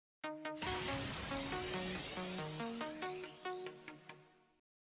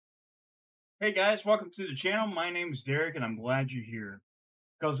Hey guys, welcome to the channel. My name is Derek and I'm glad you're here.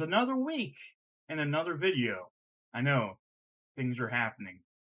 Because another week and another video. I know, things are happening.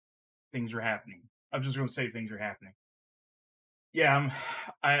 Things are happening. I'm just going to say things are happening. Yeah,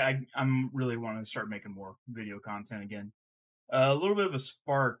 I'm really wanting to start making more video content again. A little bit of a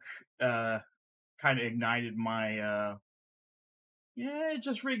spark kind of ignited my it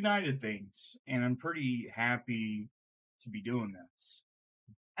just reignited things and I'm pretty happy to be doing this.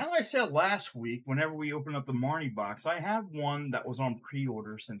 As I said last week, whenever we opened up the Marnie box, I have one that was on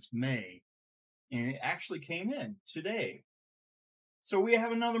pre-order since May, and it actually came in today. So we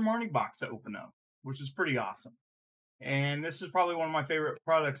have another Marnie box to open up, which is pretty awesome. And this is probably one of my favorite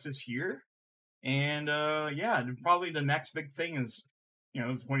products this year. And yeah, probably the next big thing is, the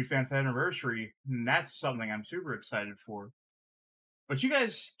 25th anniversary, and that's something I'm super excited for. But you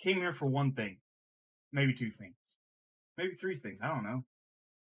guys came here for one thing, maybe two things, maybe three things. I don't know.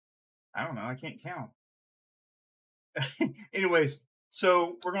 I can't count. Anyways,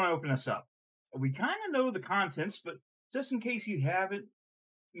 so we're going to open this up. We kind of know the contents, but just in case you haven't,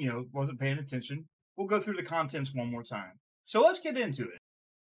 wasn't paying attention, we'll go through the contents one more time. So let's get into it.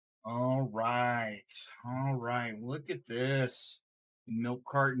 All right. Look at this milk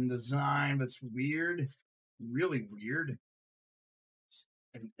carton design. That's weird. Really weird.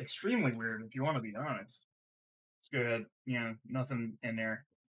 And extremely weird, if you want to be honest. Let's go ahead. Nothing in there.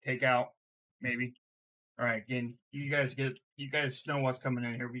 Take out, maybe. All right, again, you guys know what's coming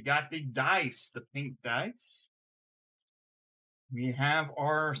in here. We got the dice, the pink dice. We have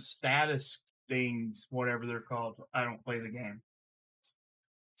our status things, whatever they're called. I don't play the game.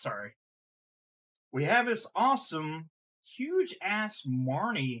 Sorry. We have this awesome, huge ass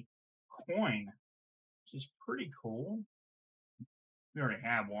Marnie coin, which is pretty cool. We already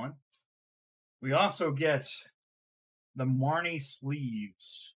have one. We also get the Marnie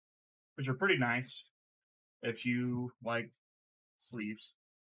sleeves, which are pretty nice if you like sleeves.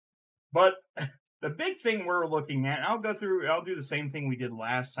 But the big thing we're looking at, I'll do the same thing we did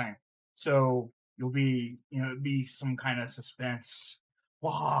last time. So you'll be, it'd be some kind of suspense.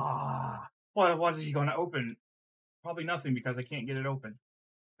 Wow. What is he going to open? Probably nothing because I can't get it open.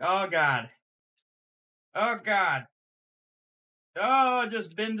 Oh, God. Oh, God. Oh, I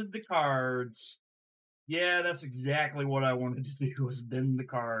just bended the cards. Yeah, that's exactly what I wanted to do, was bend the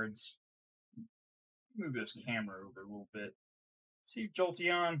cards. Move this camera over a little bit. See,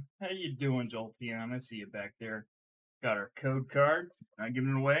 Jolteon, how you doing, Jolteon? I see you back there. Got our code card. Not giving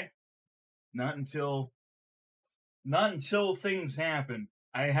it away. Not until things happen.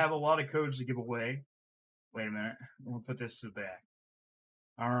 I have a lot of codes to give away. Wait a minute. I'm gonna put this to the back.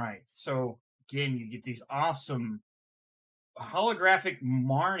 All right. So again, you get these awesome holographic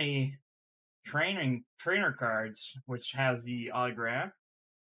Marnie trainer cards, which has the autograph.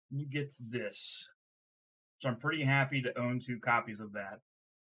 You get this. So I'm pretty happy to own 2 copies of that.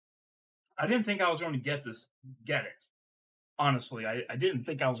 I didn't think I was going to get it. Honestly, I didn't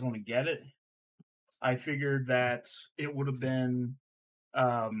think I was going to get it. I figured that it would have been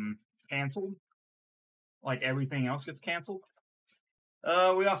canceled, like everything else gets canceled.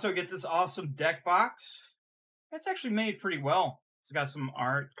 We also get this awesome deck box. It's actually made pretty well. It's got some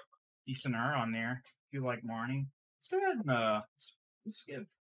art, decent art on there. If you like Marnie, let's go ahead and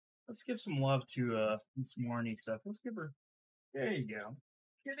let's give some love to this Marnie stuff. Let's give her. There you go.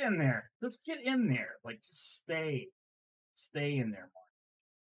 Get in there. Let's get in there. Like, just stay in there,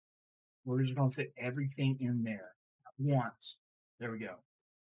 Marnie. We're just gonna fit everything in there at once. There we go.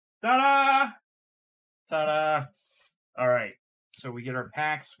 Ta-da! Ta-da! All right. So we get our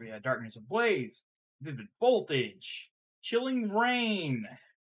packs. We have Darkness Ablaze, Vivid Voltage, Chilling Rain,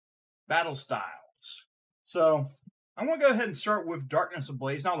 Battle Styles. So I'm going to go ahead and start with Darkness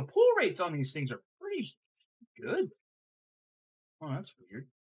Ablaze. Now, the pull rates on these things are pretty good. Oh, that's weird.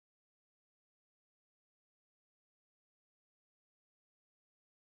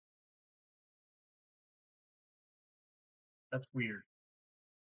 That's weird.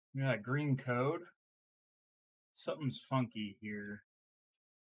 Yeah, green code. Something's funky here.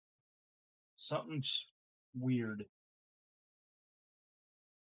 Something's weird.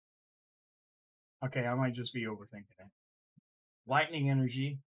 Okay, I might just be overthinking it. Lightning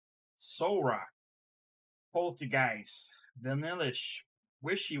Energy, Soul Rock, Poltergeist, Vanillish,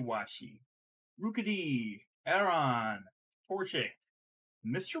 Wishy Washy, Rookidee, Aron, Torchic,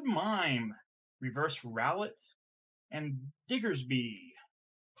 Mr. Mime, Reverse Rowlet, and Diggersby.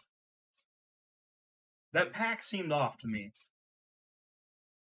 That pack seemed off to me.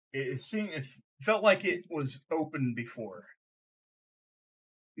 It felt like it was open before.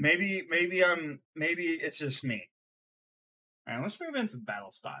 Maybe it's just me. All right, let's move into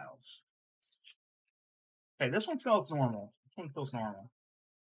battle styles. Okay, this one feels normal. This one feels normal.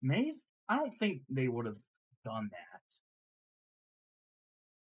 Maybe I don't think they would have done that.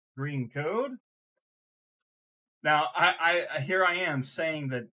 Green code. Now, I here I am saying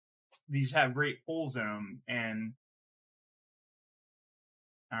that these have great pulls in them, and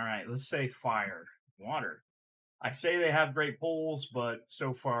all right, let's say fire, water. I say they have great pulls, but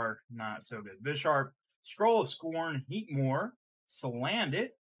so far not so good. Bisharp, Scroll of Scorn, Heatmore, Salandit,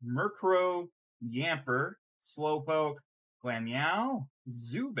 Murkrow, Yamper, Slowpoke, Glammeow,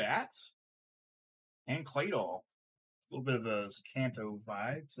 Zubat, and Claydol. A little bit of those Kanto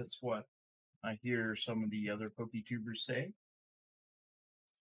vibes. That's what I hear some of the other PokeTubers say.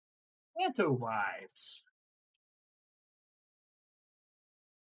 Kanto vibes.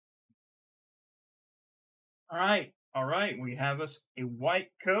 All right. We have us a white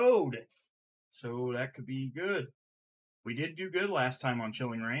code. So that could be good. We did do good last time on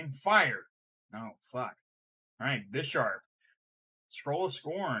Chilling Reign. Fire. Oh, fuck. All right, Bisharp. Scroll of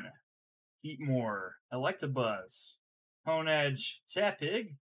Scorn. Heatmore. Electabuzz. Honedge.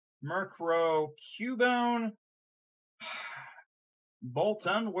 Tepig. Murkrow. Cubone.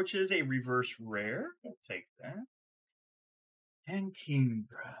 Boltund, which is a reverse rare. We'll take that. And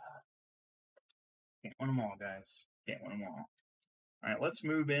Kingdra. Can't win them all, guys. Can't win them all. All right, let's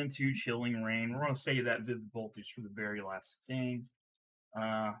move into Chilling Reign. We're going to save that Vivid Voltage for the very last thing.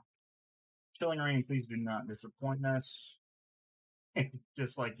 Chilling Reign, please do not disappoint us.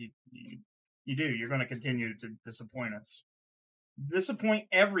 Just like you do. You're going to continue to disappoint us. Disappoint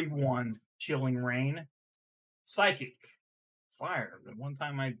everyone, Chilling Reign. Psychic. Fire. The one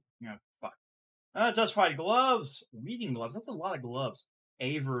time fuck. Justified Gloves. Reading Gloves. That's a lot of gloves.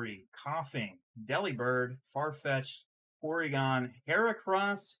 Avery. Coughing. Delibird. Farfetch'd. Porygon.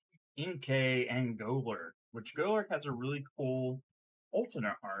 Heracross. Inkay. And Golurk. Which Golurk has a really cool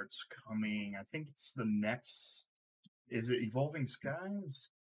alternate arts coming. I think it's the next. Is it Evolving Skies?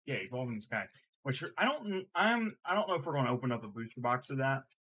 Yeah, Evolving Skies. Which I don't know if we're going to open up a booster box of that.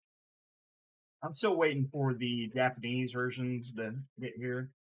 I'm still waiting for the Japanese versions to get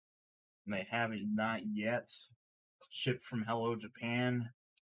here, and they haven't not yet shipped from Hello Japan.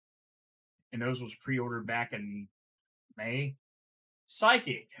 And those was pre-ordered back in May.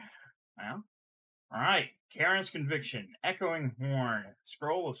 Psychic. Well, all right. Karen's Conviction, Echoing Horn,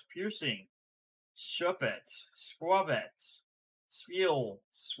 Scroll of Piercing, Shuppet, Squabbet, Spiel,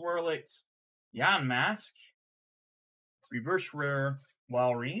 Swirlix, Yanmask, Reverse Rare,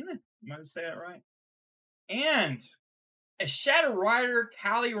 Walrein, am I going to say that right? And a Shadow Rider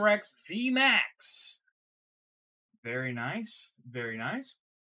Calyrex VMAX. Very nice. Very nice.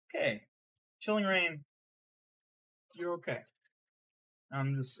 Okay. Chilling Reign, you're okay.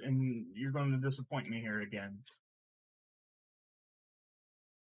 And you're going to disappoint me here again.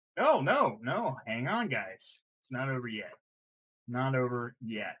 No. Hang on, guys. It's not over yet. Not over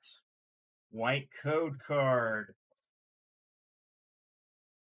yet. White code card.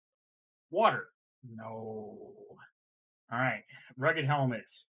 Water. No. All right. Rugged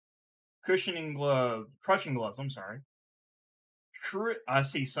helmets. Crushing gloves. I'm sorry. I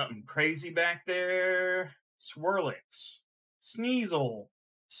see something crazy back there. Swirlix. Sneasel.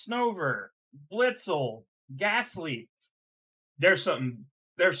 Snover. Blitzel. Ghastly. There's something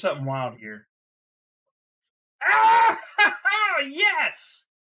wild here. Ah! Yes!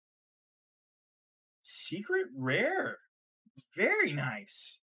 Secret rare. Very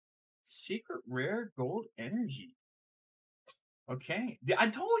nice. Secret rare gold energy. Okay. I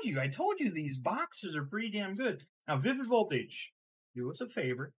told you these boxes are pretty damn good. Now, Vivid Voltage, do us a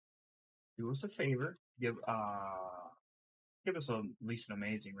favor. Give us at least an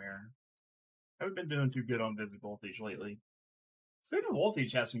amazing rare. I haven't been doing too good on Vivid Voltage lately. Vivid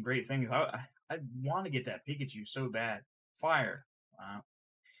Voltage has some great things. I want to get that Pikachu so bad. Fire.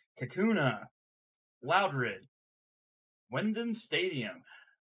 Kakuna. Loudred. Wendon Stadium.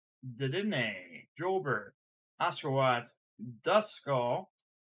 Dedenne. Jolbert. Oshawott. Duskull.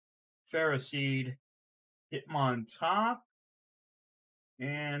 Ferroseed. Hitmontop.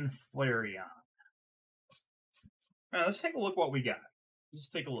 And Flareon. Now, let's take a look what we got.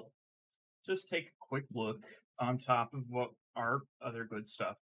 Just take a look. Just take a quick look on top of what our other good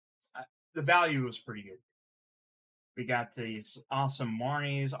stuff. The value was pretty good. We got these awesome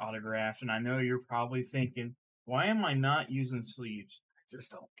Marnies autographed, and I know you're probably thinking, why am I not using sleeves? I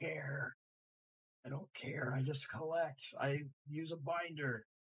just don't care. I don't care. I just collect. I use a binder.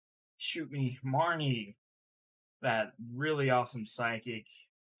 Shoot me. Marnie. That really awesome Psychic.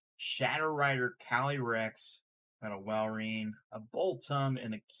 Shadow Rider Calyrex. Got a Walrein, a Boltund,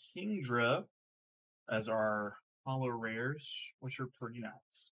 and a Kingdra as our holo rares, which are pretty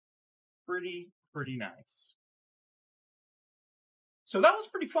nice. Pretty pretty nice. So that was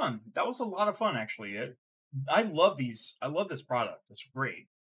pretty fun. That was a lot of fun, actually. I love these. I love this product. It's great.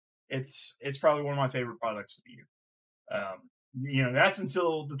 It's probably one of my favorite products of the year. That's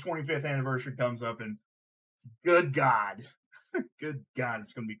until the 25th anniversary comes up, and good God, good God,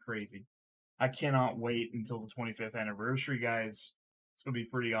 it's gonna be crazy. I cannot wait until the 25th anniversary, guys. It's gonna be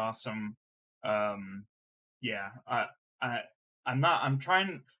pretty awesome. Um, yeah, I, I'm not. I'm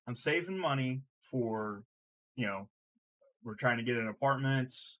trying. I'm saving money for, you know, we're trying to get an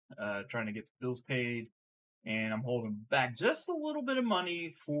apartment, trying to get the bills paid, and I'm holding back just a little bit of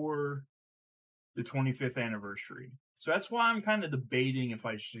money for the 25th anniversary. So that's why I'm kind of debating if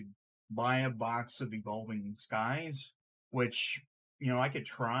I should buy a box of Evolving Skies, which, I could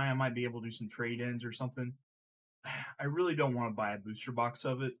try. I might be able to do some trade ins or something. I really don't want to buy a booster box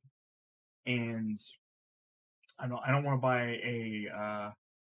of it. And I don't want to buy a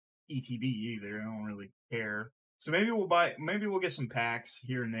ETB either. I don't really care. So maybe we'll get some packs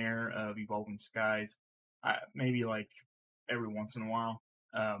here and there of Evolving Skies. Maybe like every once in a while.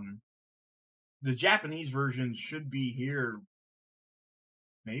 The Japanese version should be here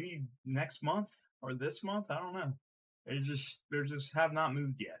maybe next month or this month. I don't know. They just have not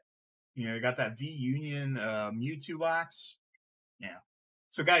moved yet. You got that V Union Mewtwo box. Yeah.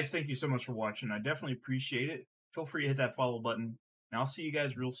 So guys, thank you so much for watching. I definitely appreciate it. Feel free to hit that follow button, and I'll see you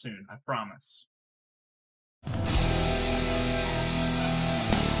guys real soon. I promise.